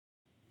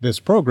This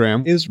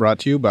program is brought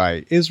to you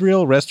by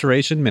Israel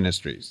Restoration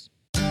Ministries.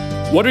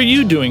 What are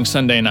you doing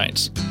Sunday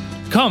nights?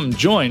 Come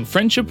join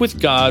Friendship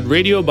with God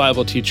radio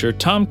Bible teacher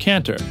Tom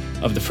Cantor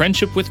of the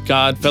Friendship with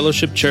God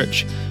Fellowship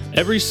Church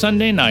every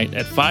Sunday night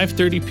at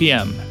 5:30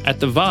 p.m. at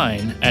The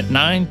Vine at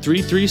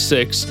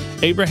 9336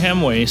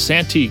 Abraham Way,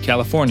 Santee,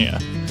 California.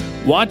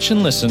 Watch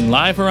and listen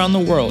live around the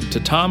world to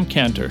Tom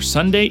Cantor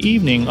Sunday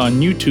evening on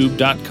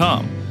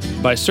YouTube.com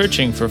by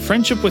searching for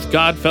Friendship with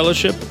God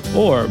Fellowship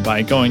or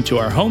by going to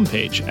our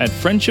homepage at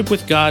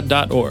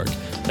friendshipwithgod.org.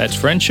 That's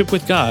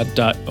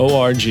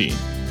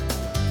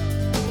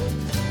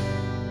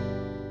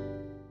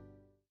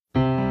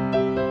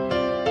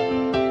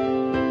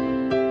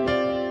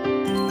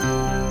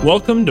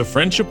Welcome to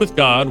Friendship with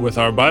God with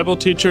our Bible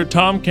teacher,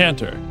 Tom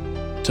Cantor.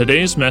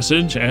 Today's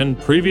message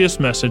and previous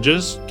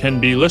messages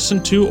can be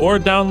listened to or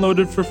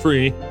downloaded for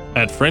free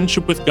at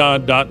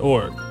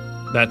friendshipwithgod.org.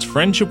 That's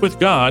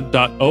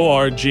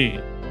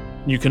friendshipwithgod.org.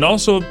 You can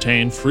also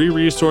obtain free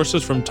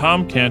resources from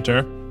Tom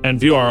Cantor and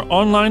view our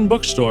online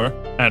bookstore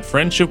at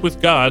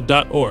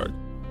friendshipwithgod.org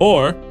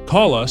or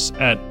call us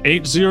at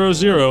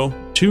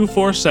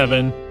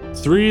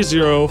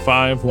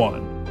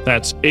 800-247-3051.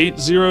 That's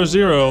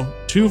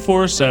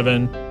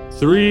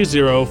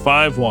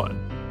 800-247-3051.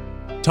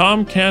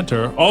 Tom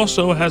Cantor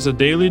also has a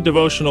daily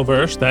devotional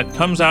verse that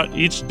comes out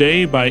each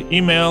day by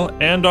email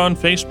and on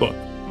Facebook.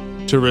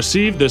 To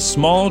receive this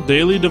small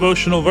daily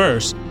devotional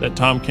verse that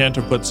Tom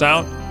Cantor puts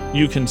out,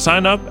 you can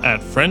sign up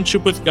at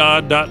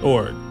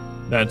friendshipwithgod.org.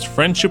 That's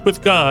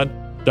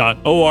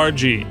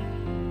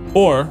friendshipwithgod.org.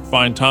 Or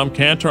find Tom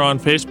Cantor on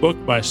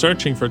Facebook by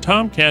searching for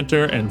Tom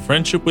Cantor and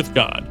Friendship with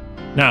God.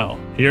 Now,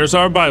 here's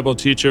our Bible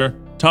teacher,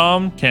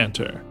 Tom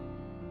Cantor.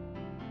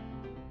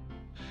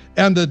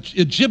 And the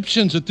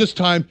Egyptians at this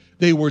time,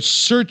 they were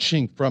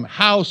searching from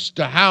house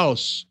to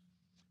house.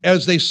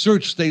 As they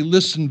searched, they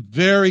listened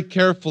very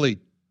carefully.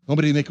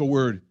 Nobody make a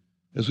word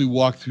as we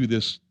walk through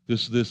this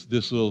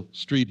little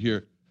street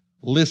here,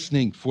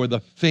 listening for the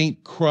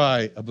faint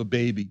cry of a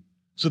baby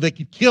so they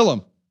could kill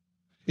him.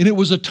 And it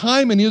was a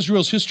time in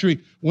Israel's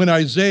history when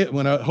Hosea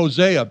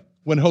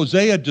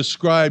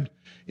described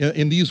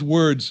in these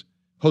words,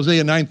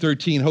 Hosea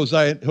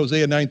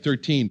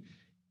 9:13,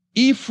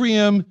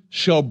 Ephraim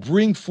shall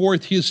bring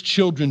forth his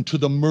children to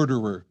the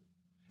murderer.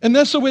 And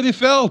that's the way they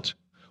felt.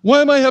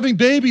 Why am I having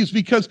babies?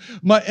 Because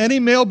any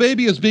male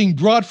baby is being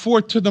brought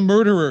forth to the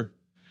murderer.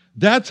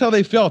 That's how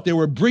they felt. They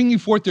were bringing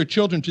forth their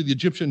children to the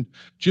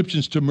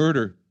Egyptians to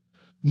murder.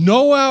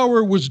 No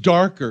hour was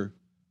darker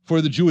for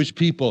the Jewish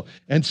people.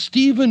 And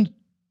Stephen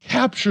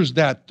captures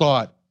that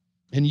thought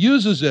and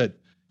uses it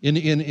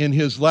in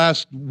his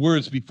last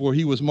words before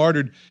he was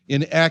martyred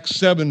in Acts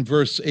 7,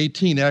 verse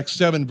 18. Acts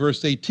 7,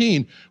 verse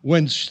 18,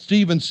 when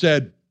Stephen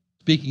said,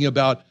 speaking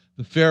about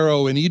the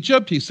Pharaoh in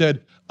Egypt, he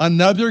said,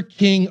 another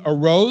king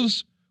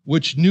arose,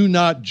 which knew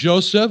not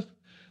Joseph.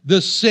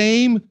 The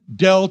same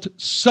dealt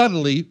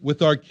subtly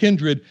with our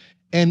kindred,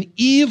 and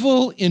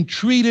evil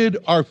entreated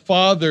our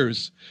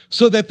fathers,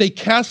 so that they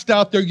cast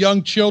out their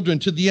young children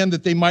to the end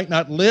that they might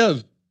not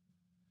live.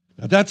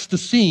 Now that's the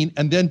scene,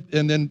 and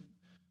then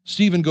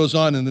Stephen goes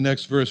on in the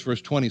next verse,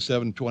 verse 20, Acts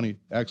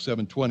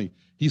 7:20.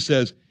 He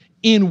says,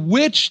 in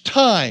which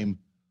time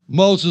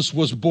Moses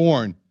was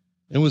born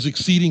and was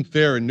exceeding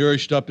fair and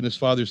nourished up in his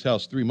father's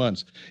house 3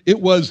 months. It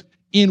was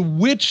in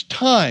which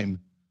time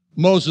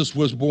Moses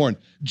was born.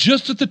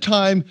 Just at the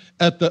time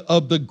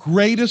of the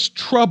greatest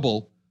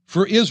trouble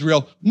for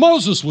Israel,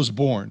 Moses was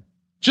born.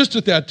 Just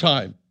at that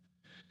time.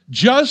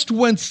 Just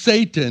when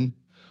Satan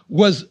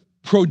was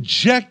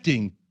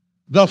projecting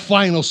the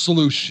final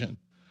solution,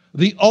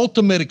 the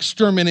ultimate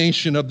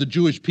extermination of the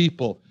Jewish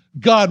people,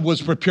 God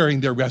was preparing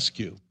their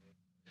rescue.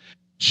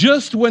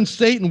 Just when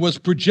Satan was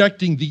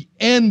projecting the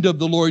end of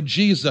the Lord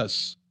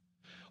Jesus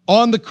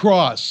on the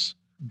cross,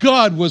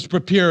 God was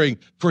preparing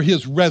for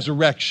his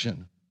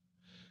resurrection.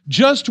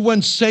 Just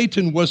when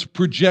Satan was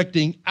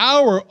projecting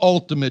our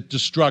ultimate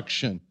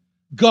destruction,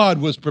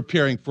 God was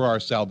preparing for our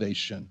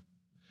salvation.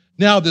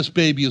 Now this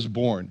baby is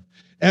born,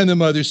 and the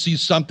mother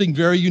sees something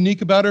very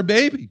unique about her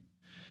baby.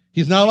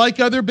 He's not like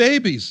other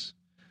babies.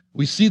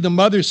 We see the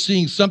mother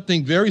seeing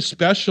something very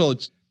special.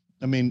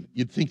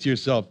 You'd think to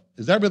yourself,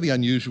 is that really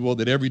unusual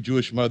that every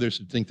Jewish mother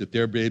should think that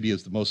their baby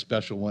is the most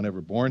special one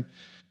ever born?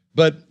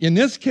 But in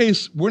this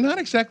case, we're not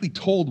exactly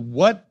told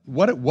what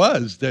it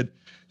was that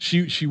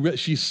she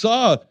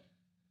saw,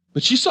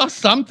 but she saw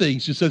something.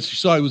 She says she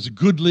saw it was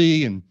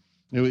goodly and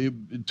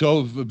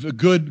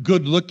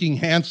good-looking,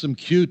 handsome,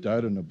 cute.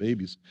 I don't know,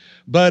 babies,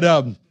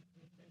 but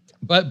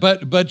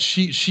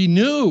she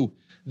knew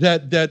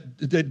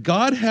that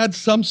God had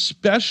some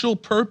special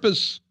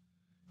purpose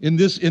in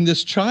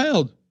this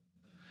child.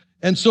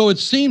 And so it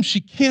seems she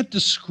can't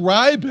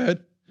describe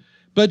it,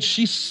 but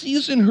she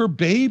sees in her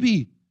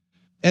baby.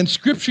 And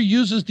Scripture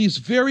uses these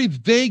very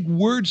vague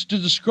words to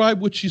describe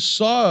what she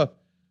saw.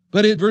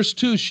 But in verse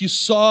 2, she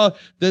saw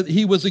that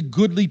he was a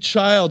goodly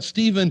child.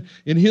 Stephen,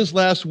 in his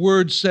last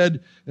words,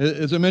 said,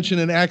 as I mentioned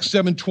in Acts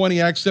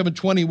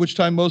 7:20, which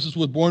time Moses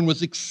was born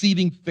was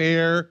exceeding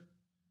fair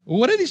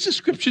What do these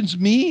descriptions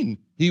mean?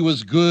 He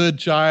was good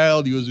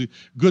child. He was a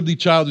goodly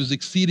child. He was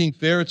exceeding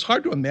fair. It's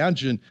hard to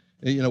imagine,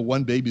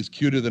 one baby's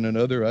cuter than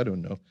another. I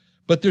don't know.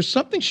 But there's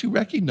something she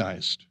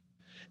recognized.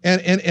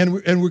 And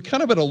we're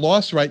kind of at a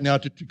loss right now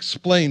to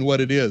explain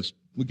what it is.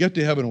 We'll get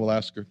to heaven, we'll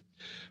ask her.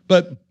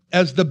 But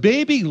as the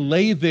baby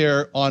lay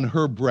there on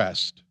her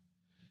breast,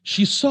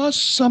 she saw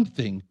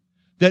something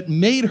that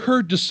made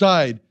her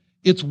decide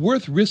it's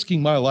worth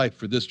risking my life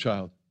for this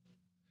child.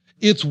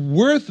 It's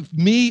worth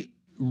me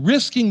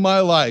risking my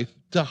life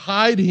to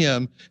hide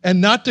him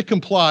and not to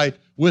comply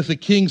with the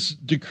king's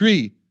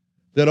decree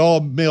that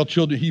all male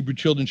children, Hebrew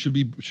children,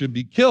 should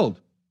be killed.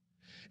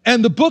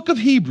 And the book of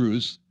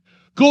Hebrews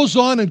goes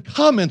on and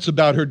comments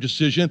about her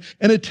decision,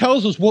 and it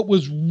tells us what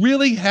was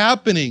really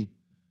happening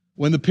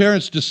when the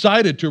parents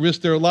decided to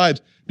risk their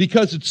lives,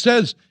 because it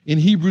says in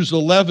Hebrews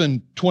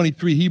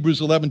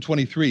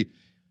 11:23,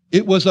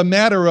 it was a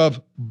matter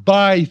of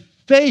by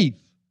faith,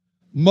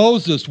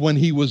 Moses, when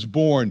he was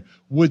born,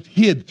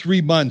 hid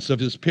 3 months of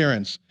his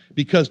parents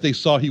because they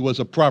saw he was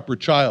a proper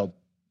child.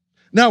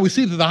 Now we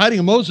see that the hiding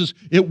of Moses,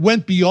 it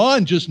went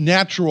beyond just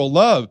natural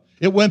love.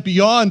 It went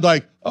beyond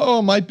like,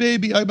 oh, my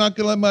baby, I'm not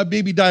going to let my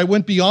baby die. It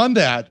went beyond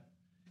that.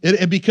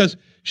 Because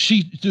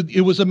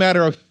it was a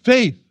matter of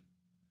faith.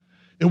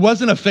 It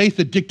wasn't a faith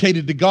that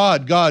dictated to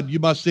God, God, you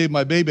must save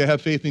my baby. I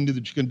have faith in you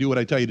that you can do what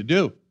I tell you to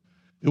do.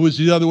 It was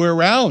the other way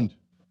around.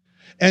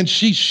 And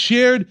she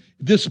shared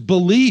this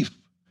belief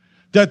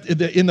that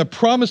in the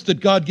promise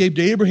that God gave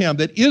to Abraham,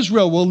 that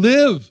Israel will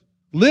live.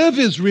 Live,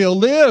 Israel,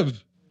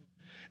 live.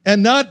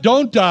 And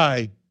don't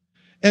die.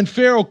 And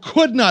Pharaoh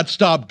could not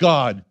stop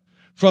God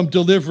from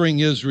delivering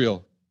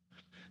Israel.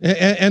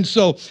 And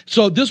so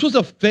this was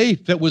a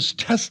faith that was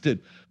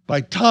tested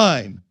by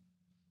time,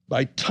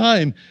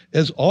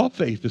 as all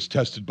faith is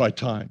tested by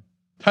time.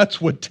 That's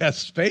what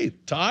tests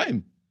faith,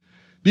 time.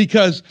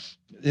 Because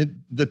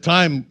the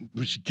time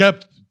she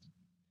kept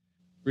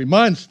 3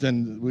 months,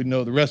 then we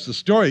know the rest of the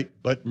story.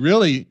 But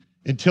really,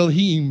 until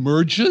he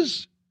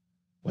emerges,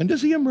 when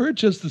does he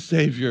emerge as the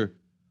Savior?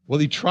 Well,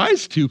 he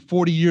tries to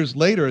 40 years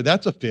later.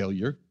 That's a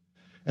failure.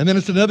 And then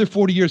it's another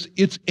 40 years.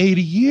 It's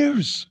 80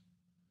 years.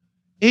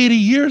 80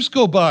 years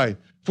go by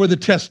for the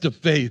test of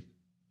faith.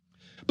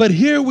 But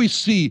here we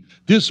see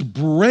this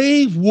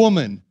brave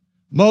woman,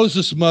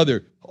 Moses'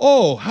 mother.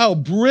 Oh, how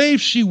brave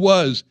she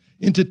was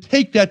and to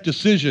take that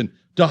decision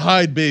to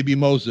hide baby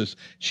Moses.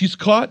 She's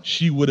caught,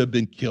 she would have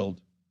been killed.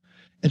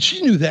 And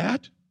she knew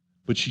that,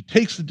 but she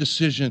takes the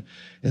decision,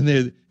 and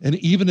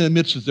even in the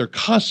midst of they're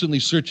constantly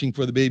searching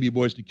for the baby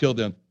boys to kill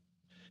them.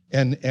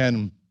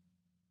 And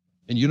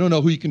you don't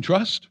know who you can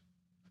trust.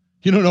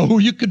 You don't know who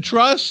you can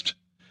trust.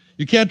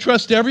 You can't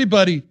trust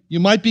everybody. You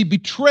might be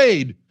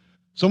betrayed.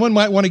 Someone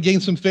might want to gain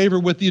some favor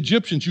with the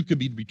Egyptians. You could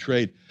be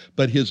betrayed.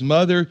 But his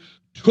mother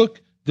took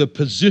this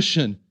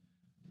position.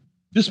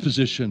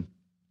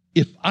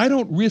 If I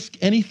don't risk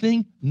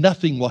anything,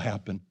 nothing will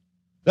happen.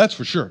 That's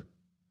for sure.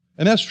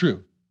 And that's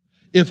true.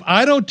 If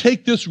I don't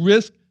take this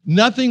risk,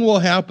 nothing will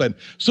happen.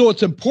 So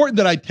it's important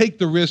that I take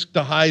the risk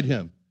to hide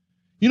him.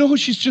 You know who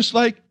she's just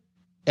like?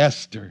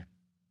 Esther.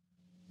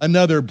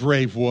 Another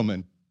brave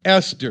woman.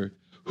 Esther,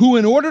 who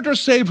in order to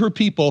save her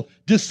people,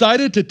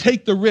 decided to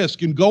take the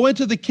risk and go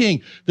into the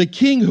king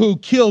who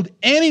killed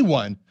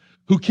anyone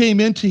who came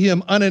into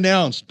him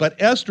unannounced. But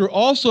Esther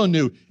also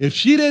knew if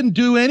she didn't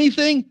do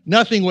anything,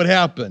 nothing would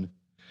happen.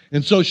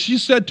 And so she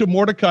said to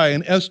Mordecai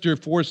in Esther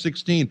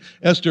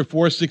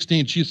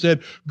 4:16, she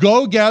said,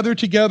 go gather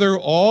together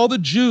all the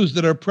Jews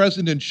that are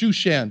present in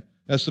Shushan,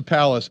 that's the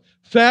palace.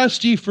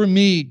 Fast ye for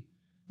me,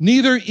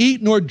 neither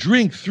eat nor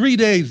drink 3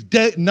 days,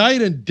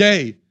 night and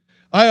day.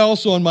 I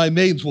also and my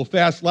maidens will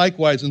fast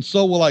likewise, and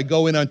so will I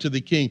go in unto the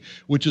king,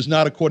 which is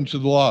not according to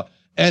the law.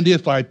 And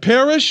if I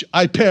perish,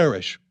 I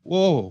perish.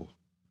 Whoa,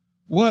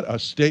 what a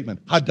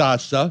statement.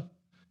 Hadassah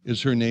is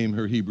her name,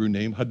 her Hebrew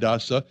name,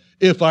 Hadassah.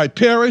 If I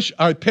perish,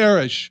 I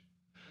perish.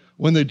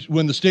 When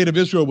the state of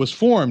Israel was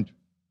formed,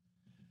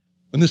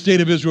 and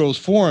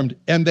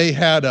they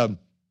had a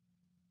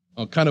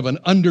kind of an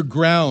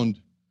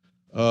underground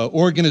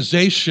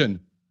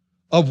organization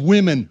of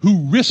women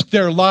who risked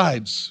their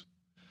lives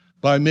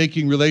by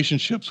making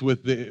relationships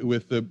with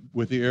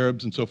the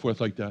Arabs and so forth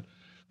like that,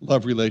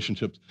 love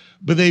relationships.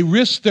 But they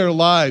risked their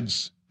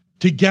lives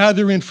to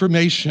gather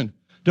information,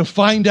 to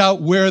find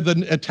out where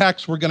the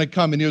attacks were going to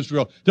come in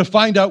Israel, to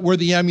find out where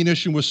the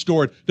ammunition was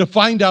stored, to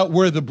find out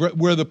where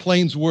the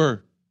planes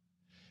were.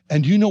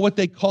 And you know what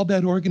they called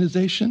that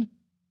organization?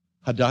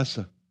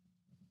 Hadassah,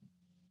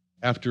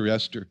 after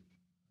Esther.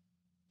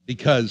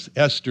 Because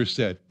Esther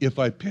said, if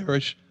I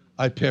perish,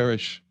 I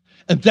perish.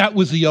 And that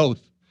was the oath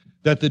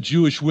that the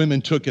Jewish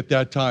women took at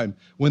that time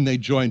when they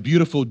joined.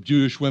 Beautiful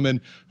Jewish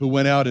women who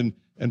went out and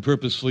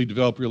purposefully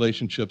developed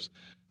relationships.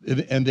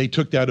 And they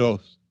took that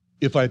oath.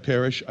 If I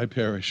perish, I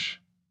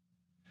perish.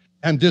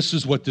 And this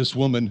is what this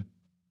woman,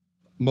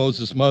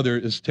 Moses' mother,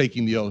 is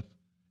taking the oath.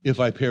 If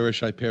I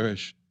perish, I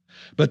perish.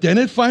 But then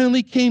it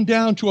finally came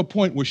down to a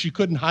point where she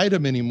couldn't hide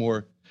him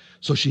anymore.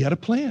 So she had a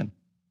plan.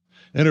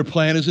 And her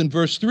plan is in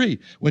verse 3.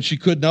 When she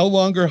could no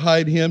longer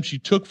hide him, she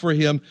took for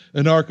him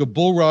an ark of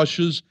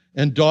bulrushes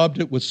and daubed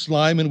it with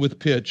slime and with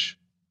pitch.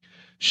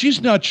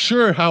 She's not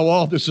sure how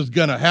all this is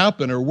going to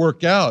happen or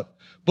work out,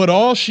 but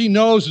all she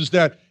knows is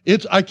that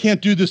I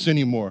can't do this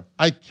anymore.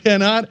 I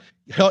cannot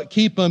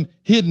keep him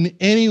hidden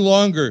any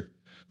longer.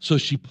 So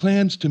she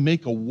plans to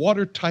make a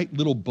watertight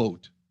little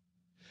boat.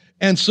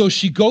 And so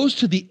she goes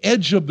to the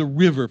edge of the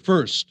river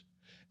first,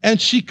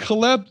 and she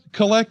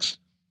collects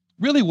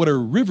really what are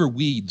river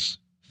weeds,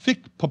 thick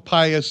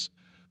papyrus,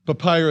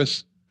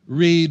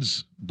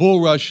 reeds,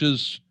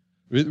 bulrushes,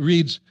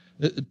 reeds,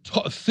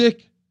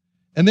 thick.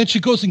 And then she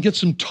goes and gets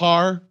some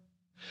tar.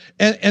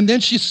 And then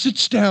she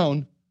sits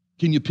down.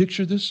 Can you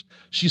picture this?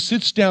 She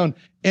sits down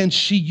and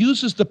she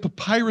uses the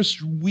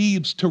papyrus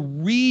weaves to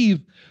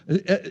weave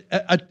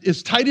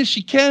as tight as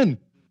she can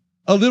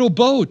a little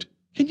boat.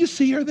 Can you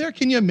see her there?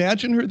 Can you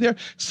imagine her there,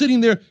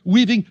 sitting there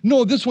weaving?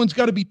 No, this one's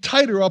got to be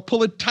tighter. I'll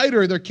pull it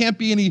tighter. There can't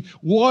be any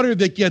water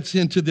that gets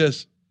into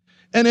this.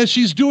 And as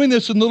she's doing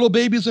this and the little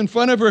baby's in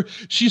front of her,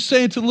 she's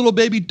saying to the little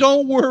baby,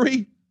 don't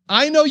worry.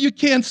 I know you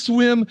can't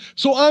swim,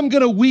 so I'm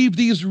going to weave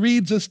these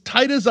reeds as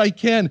tight as I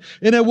can,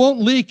 and it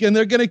won't leak, and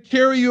they're going to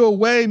carry you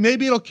away.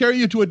 Maybe it'll carry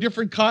you to a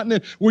different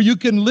continent where you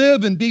can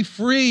live and be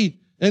free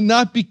and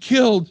not be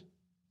killed.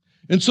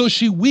 And so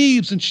she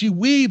weaves and she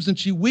weaves and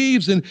she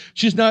weaves, and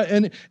she's not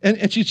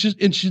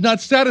she's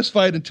not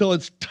satisfied until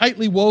it's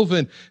tightly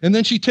woven. And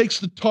then she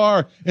takes the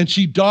tar and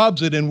she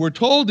daubs it, and we're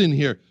told in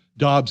here,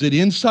 daubs it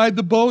inside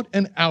the boat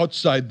and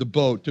outside the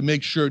boat to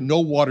make sure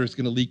no water is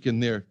going to leak in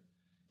there.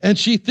 And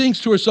she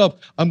thinks to herself,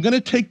 I'm going to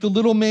take the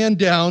little man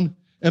down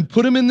and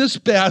put him in this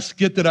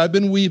basket that I've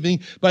been weaving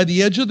by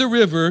the edge of the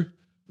river,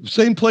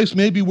 same place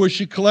maybe where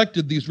she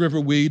collected these river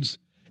weeds.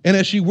 And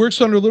as she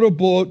works on her little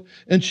boat,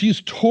 and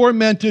she's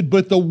tormented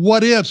with the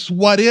what ifs.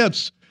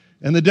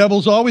 And the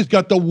devil's always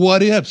got the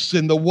what ifs,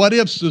 and the what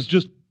ifs is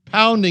just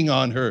pounding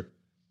on her.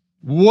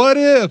 What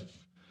if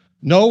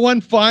no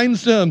one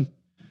finds him?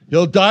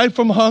 He'll die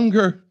from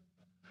hunger.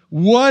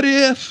 What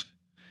if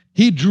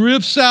he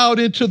drifts out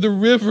into the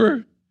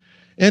river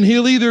and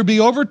he'll either be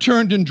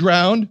overturned and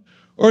drowned,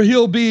 or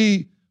he'll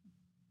be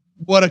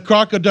what a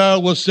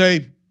crocodile will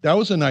say, that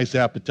was a nice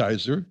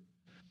appetizer.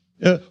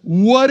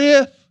 What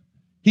if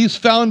he's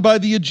found by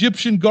the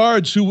Egyptian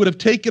guards who would have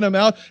taken him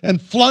out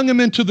and flung him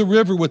into the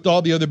river with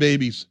all the other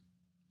babies?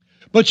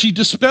 But she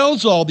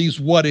dispels all these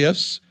what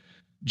ifs,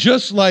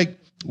 just like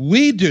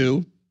we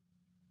do,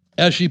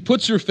 as she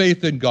puts her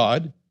faith in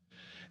God.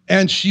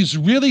 And she's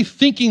really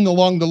thinking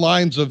along the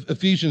lines of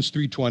Ephesians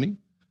 3:20,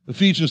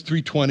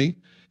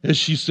 as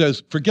she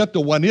says, forget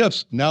the what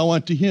ifs, now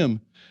unto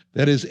him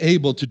that is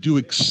able to do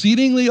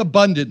exceedingly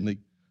abundantly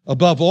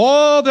above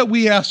all that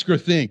we ask or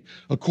think,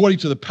 according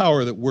to the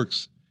power that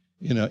works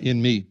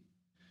in me.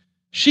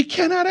 She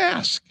cannot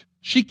ask.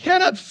 She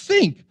cannot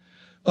think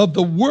of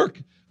the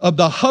work of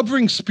the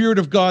hovering Spirit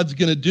of God's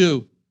going to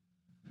do.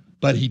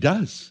 But he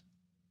does.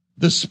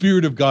 The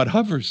Spirit of God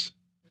hovers.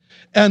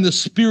 And the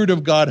Spirit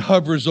of God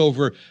hovers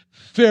over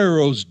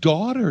Pharaoh's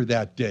daughter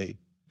that day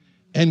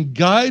and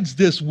guides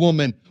this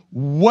woman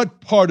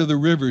what part of the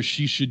river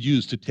she should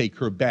use to take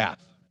her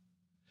bath.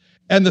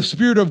 And the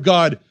Spirit of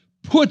God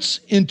hovers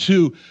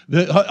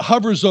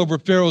over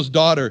Pharaoh's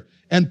daughter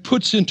and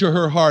puts into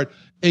her heart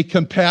a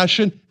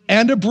compassion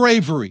and a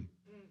bravery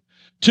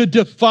to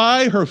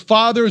defy her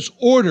father's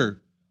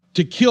order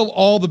to kill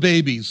all the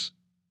babies.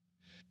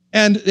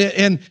 And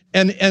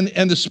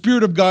the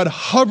Spirit of God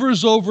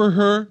hovers over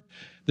her,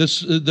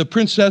 the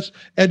princess,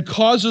 and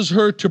causes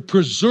her to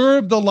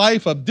preserve the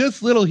life of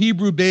this little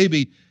Hebrew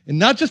baby, and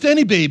not just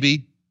any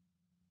baby,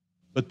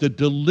 but the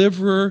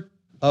deliverer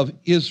of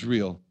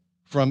Israel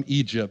from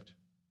Egypt.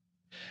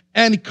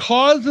 And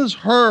causes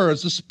her,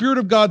 as the Spirit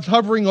of God's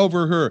hovering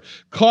over her,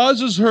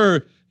 causes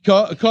her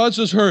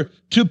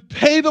to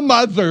pay the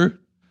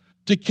mother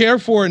to care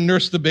for and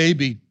nurse the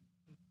baby.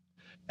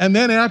 And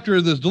then after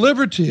it is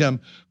delivered to him,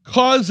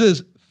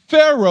 causes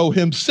Pharaoh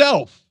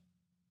himself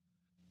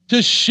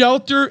to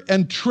shelter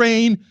and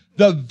train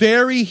the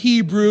very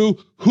Hebrew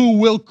who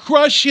will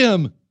crush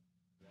him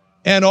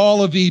and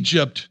all of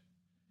Egypt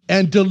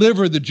and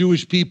deliver the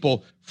Jewish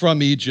people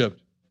from Egypt.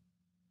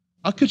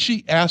 How could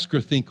she ask or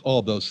think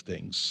all those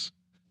things?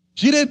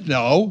 She didn't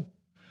know,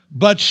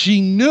 but she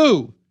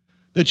knew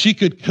that she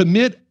could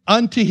commit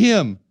unto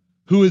him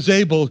who is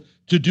able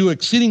to do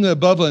exceedingly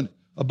above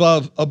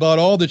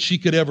all that she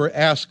could ever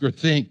ask or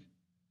think.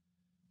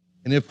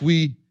 And if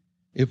we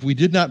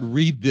did not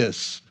read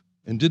this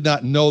and did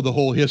not know the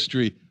whole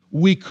history,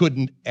 we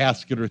couldn't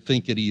ask it or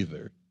think it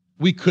either.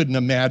 We couldn't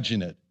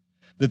imagine it,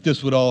 that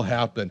this would all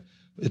happen.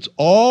 It's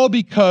all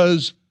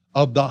because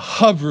of the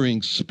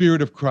hovering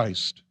Spirit of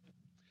Christ.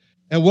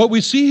 And what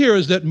we see here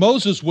is that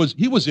Moses was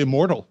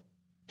immortal.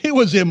 He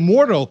was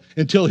immortal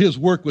until his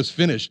work was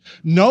finished.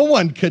 No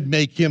one could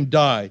make him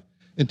die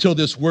until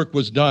this work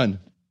was done.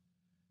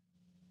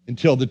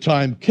 Until the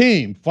time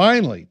came,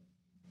 finally,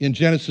 in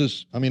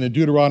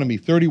Deuteronomy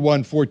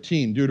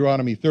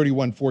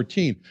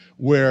 31:14,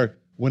 where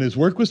when his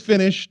work was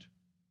finished,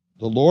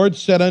 The Lord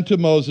said unto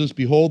Moses,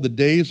 behold, the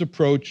days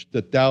approach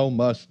that thou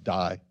must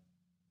die.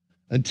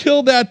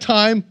 Until that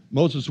time,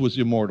 Moses was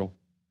immortal.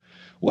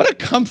 What a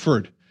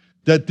comfort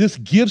that this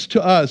gives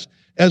to us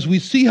as we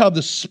see how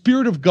the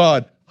Spirit of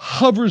God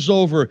hovers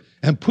over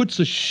and puts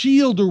a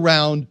shield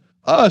around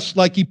us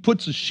like he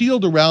puts a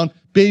shield around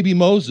baby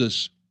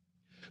Moses.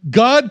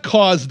 God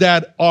caused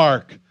that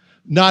ark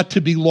not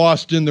to be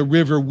lost in the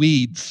river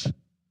weeds.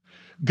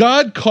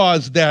 God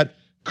caused that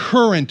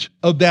current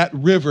of that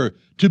river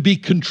to be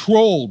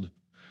controlled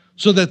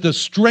so that the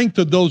strength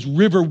of those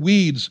river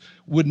weeds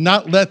would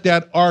not let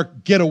that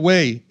ark get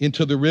away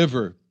into the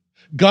river.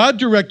 God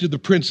directed the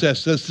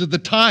princess as to the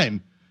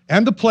time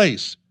and the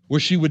place where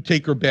she would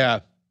take her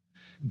bath.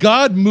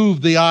 God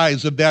moved the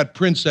eyes of that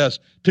princess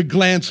to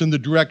glance in the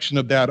direction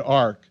of that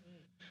ark.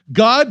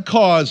 God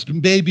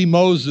caused baby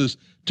Moses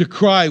to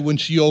cry when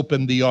she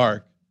opened the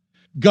ark.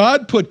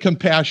 God put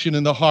compassion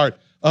in the heart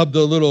of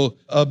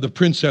the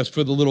princess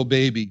for the little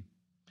baby.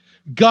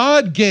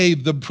 God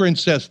gave the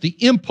princess the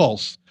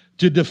impulse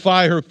to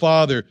defy her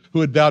father who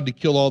had vowed to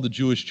kill all the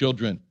Jewish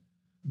children.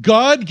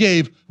 God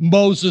gave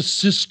Moses'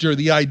 sister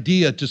the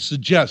idea to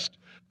suggest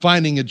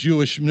finding a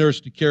Jewish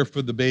nurse to care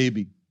for the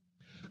baby.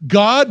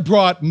 God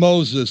brought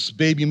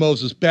baby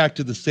Moses, back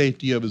to the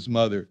safety of his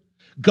mother.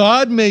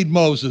 God made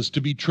Moses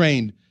to be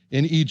trained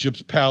in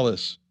Egypt's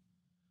palace.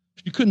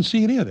 She couldn't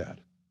see any of that.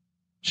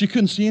 She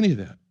couldn't see any of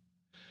that.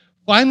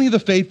 Finally, the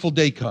fateful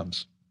day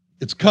comes.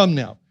 It's come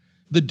now.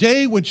 The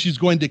day when she's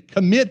going to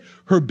commit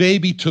her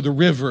baby to the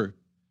river.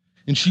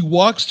 And she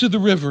walks to the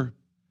river,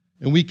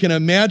 and we can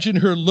imagine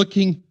her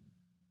looking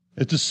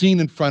at the scene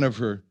in front of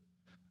her.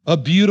 A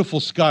beautiful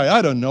sky.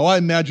 I don't know. I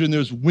imagine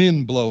there's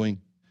wind blowing.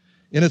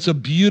 And it's a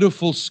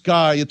beautiful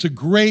sky. It's a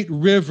great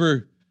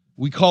river.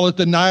 We call it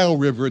the Nile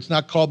River. It's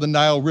not called the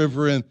Nile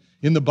River in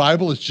the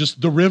Bible. It's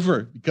just the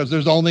river because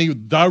there's only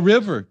the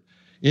river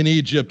in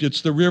Egypt.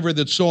 It's the river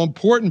that's so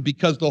important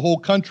because the whole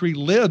country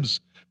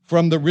lives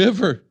from the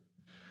river.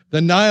 The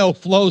Nile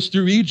flows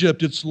through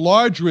Egypt. It's a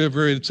large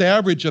river. It's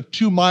average of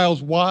 2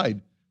 miles wide.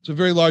 It's a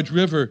very large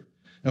river.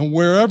 And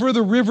wherever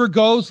the river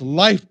goes,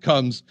 life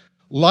comes.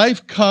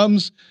 Life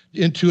comes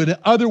into an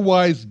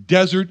otherwise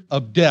desert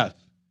of death.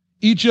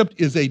 Egypt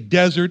is a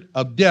desert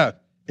of death,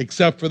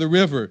 except for the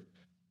river.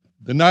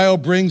 The Nile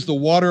brings the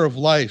water of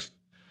life.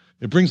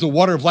 It brings the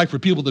water of life for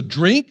people to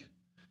drink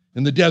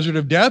in the desert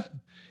of death.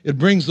 It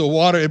brings the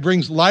water, it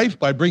brings life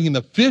by bringing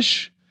the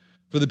fish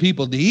for the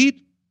people to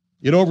eat.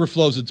 It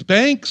overflows its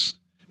banks.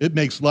 It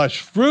makes lush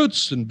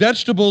fruits and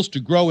vegetables to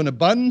grow in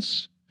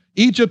abundance.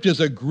 Egypt is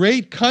a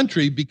great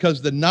country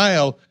because the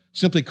Nile,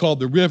 simply called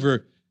the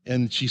river,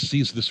 and she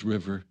sees this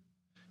river.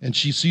 And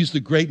she sees the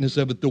greatness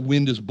of it. The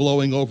wind is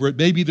blowing over it.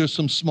 Maybe there's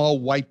some small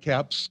white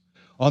caps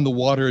on the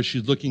water as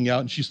she's looking out,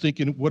 and she's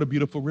thinking, what a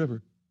beautiful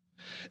river.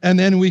 And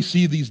then we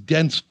see these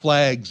dense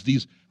flags,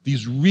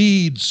 these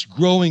reeds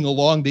growing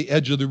along the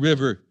edge of the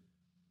river.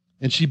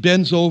 And she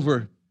bends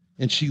over,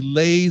 and she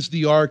lays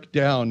the ark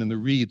down in the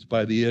reeds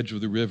by the edge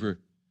of the river.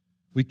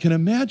 We can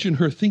imagine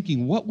her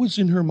thinking, what was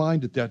in her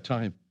mind at that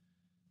time?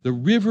 The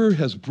river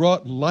has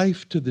brought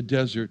life to the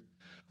desert.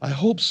 I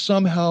hope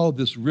somehow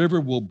this river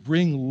will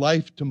bring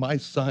life to my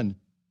son,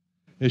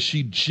 as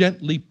she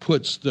gently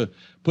puts the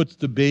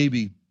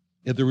baby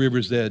at the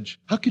river's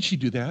edge. How could she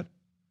do that?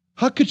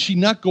 How could she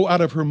not go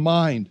out of her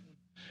mind?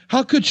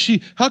 How could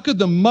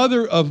the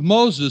mother of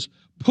Moses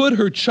put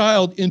her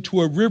child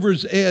into a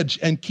river's edge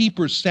and keep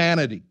her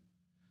sanity?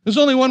 There's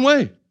only one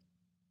way.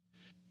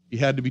 She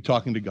had to be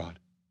talking to God.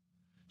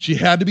 She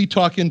had to be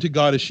talking to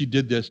God as she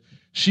did this.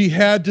 She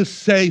had to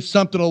say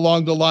something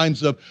along the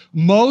lines of,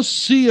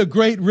 most see a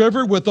great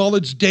river with all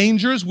its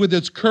dangers, with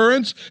its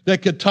currents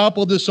that could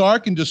topple this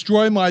ark and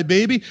destroy my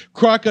baby,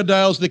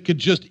 crocodiles that could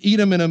just eat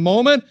him in a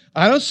moment.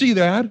 I don't see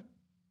that.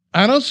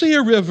 I don't see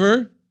a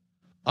river.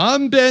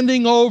 I'm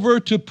bending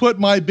over to put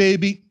my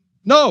baby.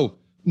 No,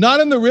 not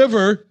in the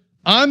river.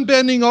 I'm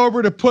bending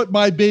over to put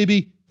my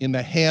baby in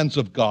the hands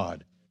of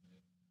God.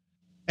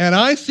 And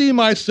I see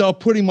myself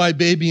putting my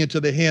baby into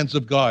the hands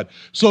of God.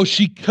 So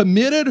she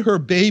committed her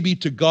baby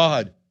to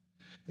God.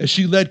 As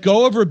she let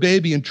go of her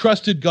baby and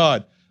trusted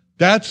God,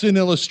 that's an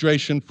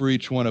illustration for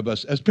each one of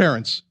us as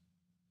parents.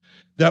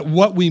 That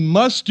what we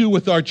must do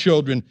with our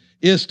children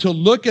is to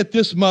look at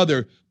this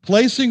mother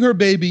placing her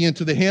baby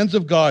into the hands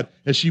of God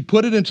as she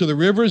put it into the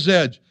river's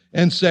edge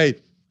and say,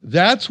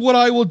 that's what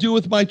I will do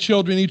with my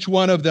children, each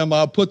one of them.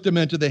 I'll put them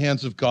into the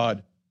hands of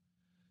God.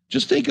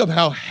 Just think of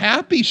how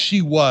happy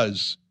she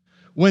was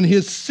when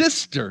his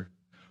sister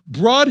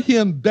brought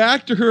him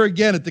back to her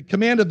again at the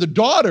command of the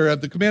daughter, at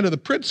the command of the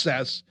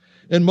princess,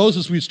 and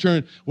Moses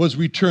was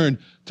returned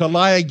to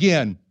lie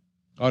again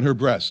on her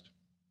breast.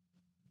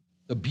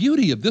 The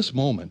beauty of this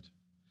moment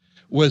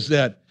was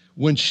that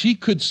when she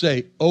could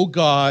say, oh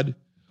God,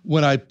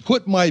 when I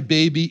put my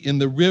baby in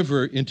the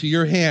river into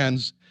your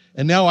hands,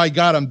 and now I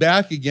got him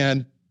back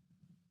again,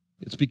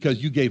 it's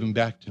because you gave him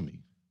back to me.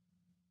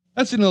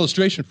 That's an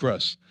illustration for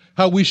us,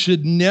 how we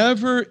should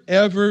never,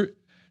 ever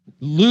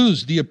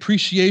lose the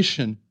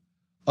appreciation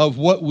of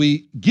what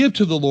we give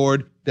to the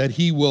Lord that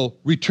he will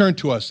return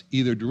to us,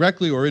 either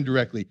directly or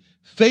indirectly.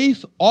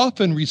 Faith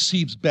often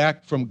receives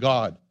back from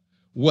God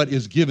what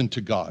is given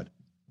to God.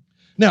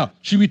 Now,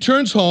 she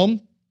returns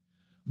home,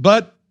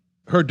 but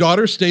her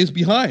daughter stays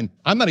behind.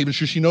 I'm not even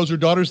sure she knows her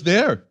daughter's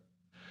there.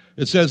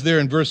 It says there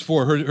in verse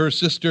 4,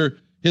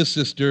 his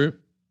sister,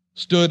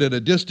 stood at a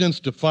distance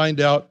to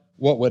find out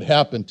what would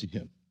happen to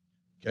him.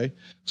 Okay?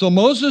 So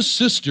Moses'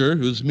 sister,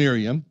 who's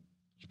Miriam,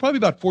 she's probably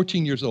about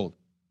 14 years old.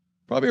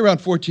 Probably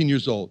around 14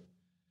 years old.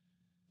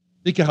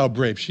 Think of how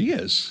brave she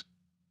is.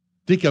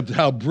 Think of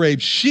how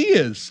brave she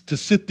is to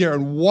sit there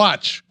and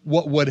watch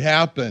what would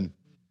happen.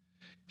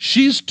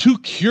 She's too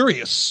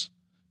curious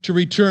to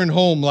return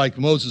home like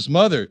Moses'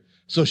 mother,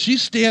 so she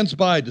stands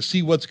by to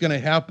see what's going to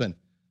happen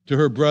to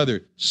her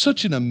brother.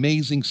 Such an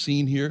amazing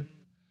scene here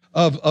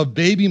of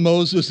baby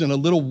Moses in a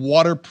little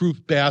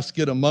waterproof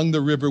basket among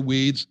the river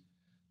weeds.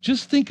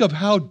 Just think of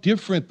how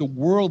different the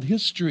world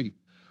history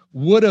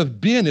would have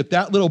been if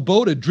that little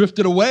boat had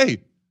drifted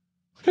away.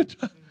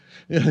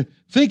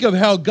 Think of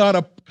how God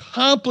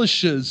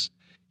accomplishes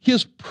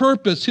his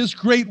purpose, his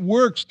great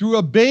works through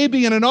a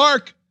baby in an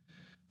ark,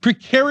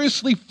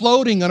 precariously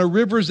floating on a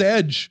river's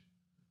edge.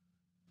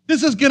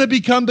 This is going to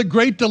become the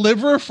great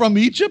deliverer from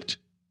Egypt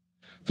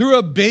through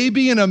a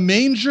baby in a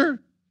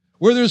manger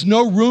where there's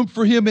no room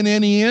for him in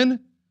any inn.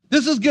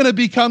 This is going to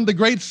become the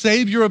great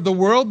Savior of the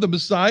world, the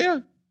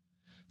Messiah,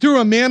 through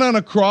a man on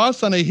a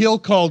cross on a hill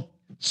called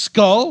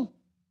Skull,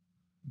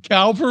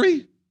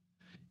 Calvary.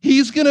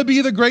 He's going to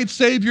be the great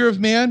Savior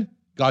of man.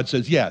 God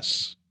says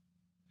yes,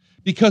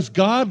 because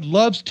God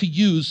loves to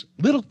use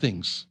little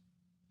things,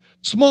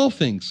 small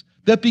things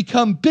that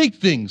become big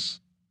things,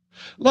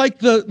 like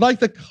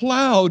the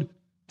cloud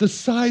the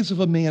size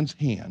of a man's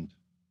hand.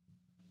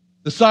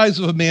 The size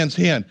of a man's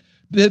hand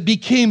that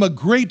became a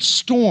great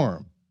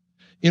storm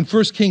in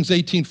 1 Kings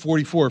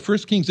 18:44. 1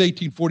 Kings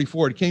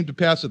 18:44, it came to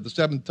pass at the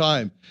seventh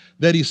time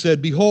that he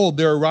said, behold,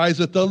 there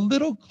ariseth a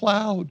little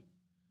cloud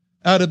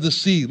out of the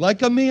sea,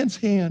 like a man's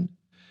hand.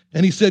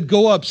 And he said,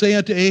 go up, say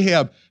unto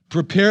Ahab,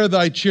 prepare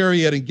thy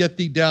chariot and get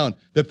thee down,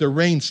 that the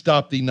rain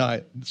stop thee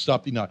not.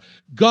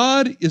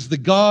 God is the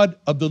God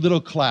of the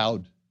little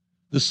cloud,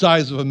 the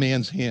size of a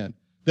man's hand,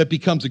 that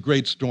becomes a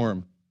great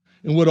storm.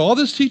 And what all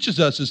this teaches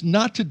us is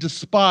not to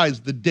despise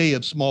the day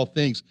of small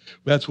things.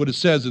 That's what it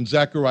says in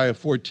Zechariah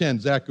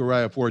 4:10.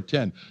 Zechariah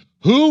 4:10.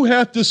 Who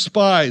hath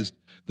despised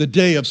the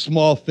day of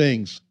small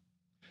things?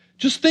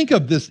 Just think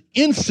of this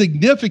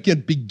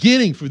insignificant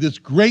beginning for this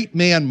great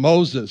man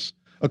Moses,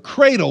 a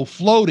cradle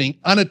floating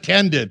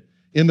unattended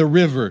in the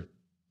river.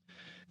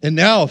 And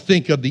now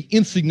think of the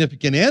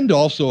insignificant end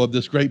also of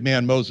this great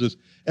man Moses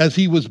as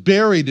he was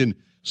buried in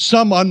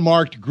some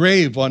unmarked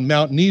grave on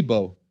Mount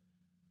Nebo.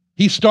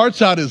 He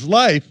starts out his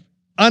life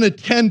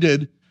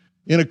unattended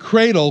in a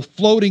cradle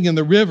floating in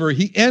the river.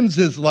 He ends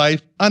his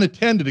life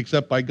unattended,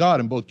 except by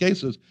God in both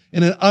cases,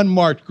 in an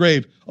unmarked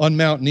grave on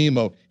Mount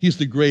Nebo. He's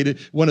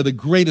one of the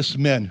greatest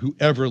men who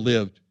ever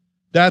lived.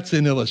 That's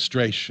an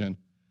illustration.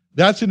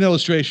 That's an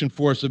illustration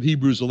for us of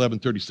Hebrews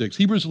 11:36.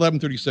 Hebrews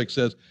 11:36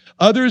 says,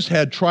 others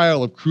had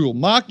trial of cruel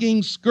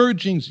mockings,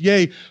 scourgings,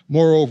 yea,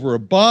 moreover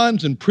of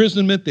bonds,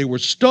 imprisonment. They were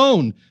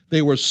stoned.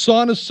 They were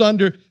sawn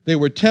asunder. They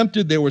were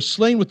tempted. They were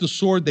slain with the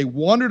sword. They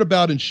wandered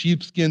about in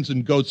sheepskins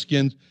and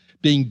goatskins,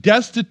 being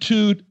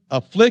destitute,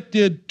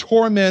 afflicted,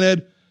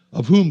 tormented,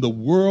 of whom the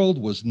world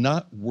was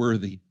not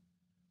worthy.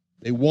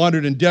 They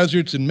wandered in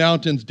deserts and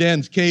mountains,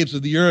 dens, caves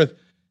of the earth,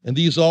 and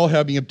these all,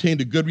 having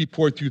obtained a good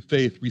report through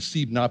faith,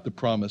 received not the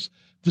promise.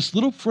 This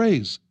little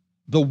phrase,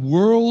 the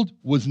world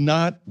was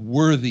not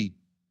worthy.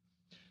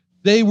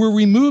 They were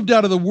removed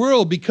out of the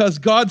world because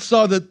God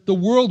saw that the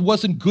world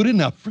wasn't good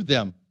enough for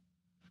them.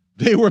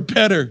 They were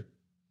better.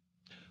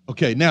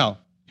 Okay, now,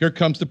 here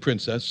comes the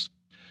princess,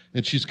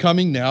 and she's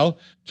coming now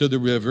to the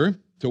river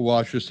to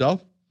wash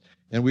herself.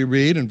 And we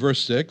read in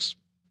verse 6,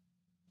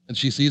 and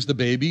she sees the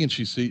baby, and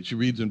she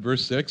reads in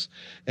verse 6,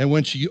 and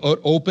when she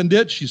opened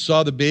it, she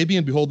saw the baby,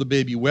 and behold, the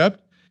baby wept,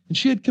 and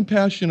she had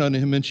compassion on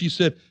him, and she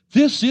said,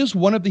 this is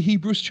one of the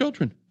Hebrews'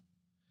 children.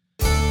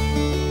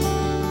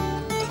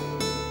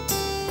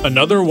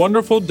 Another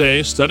wonderful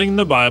day studying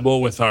the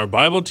Bible with our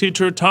Bible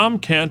teacher Tom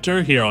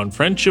Cantor here on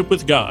Friendship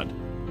with God.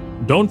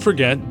 Don't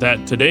forget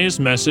that today's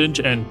message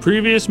and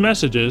previous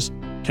messages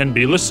can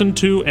be listened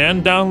to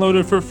and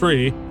downloaded for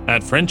free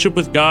at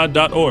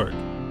friendshipwithgod.org.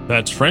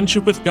 That's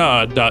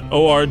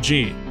friendshipwithgod.org.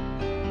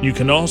 You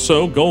can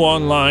also go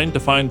online to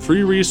find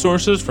free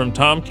resources from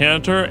Tom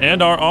Cantor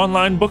and our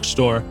online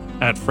bookstore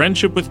at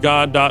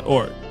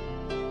friendshipwithgod.org.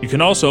 You can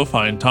also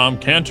find Tom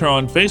Cantor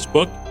on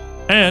Facebook,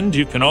 and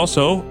you can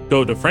also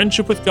go to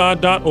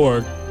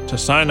friendshipwithgod.org to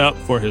sign up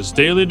for his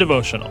daily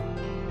devotional.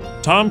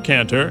 Tom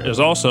Cantor is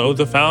also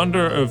the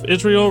founder of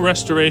Israel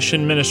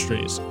Restoration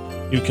Ministries.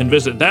 You can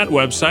visit that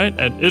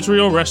website at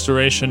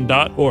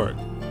israelrestoration.org.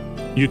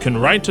 You can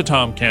write to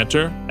Tom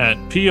Cantor at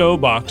P.O.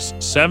 Box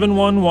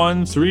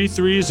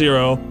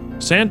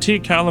 711330, Santee,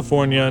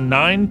 California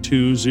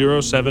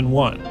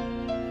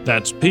 92071.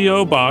 That's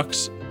P.O.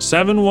 Box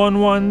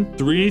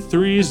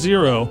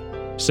 711330,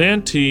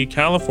 Santee,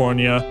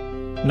 California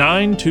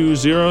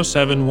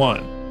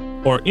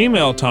 92071, or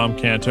email Tom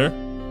Cantor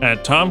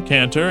at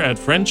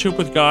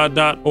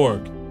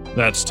tomcantor@friendshipwithgod.org.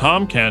 That's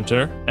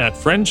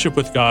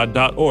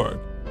tomcantor@friendshipwithgod.org.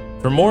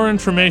 For more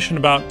information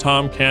about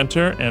Tom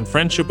Cantor and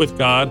Friendship with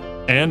God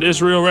and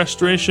Israel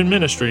Restoration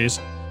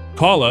Ministries,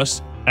 call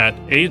us at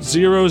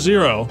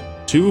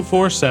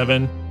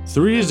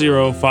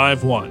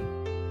 800-247-3051.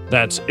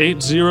 That's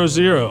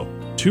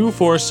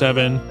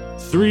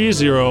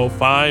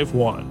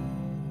 800-247-3051.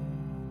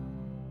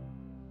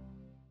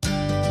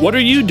 What are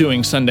you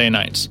doing Sunday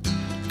nights?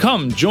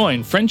 Come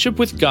join Friendship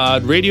with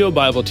God radio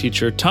Bible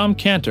teacher Tom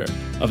Cantor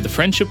of the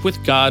Friendship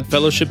with God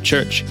Fellowship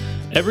Church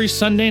every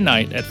Sunday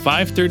night at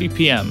 5:30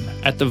 p.m.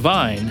 at The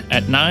Vine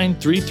at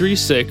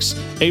 9336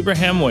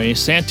 Abraham Way,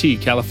 Santee,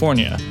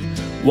 California.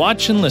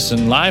 Watch and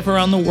listen live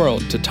around the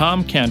world to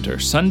Tom Cantor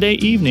Sunday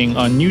evening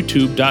on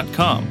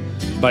YouTube.com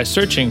by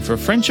searching for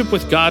Friendship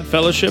with God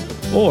Fellowship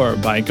or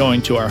by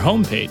going to our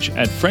homepage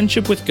at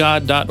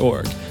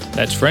friendshipwithgod.org.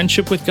 That's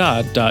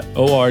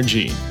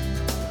friendshipwithgod.org.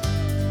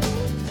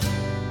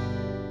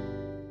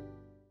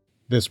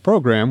 This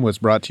program was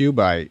brought to you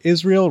by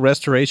Israel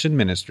Restoration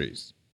Ministries.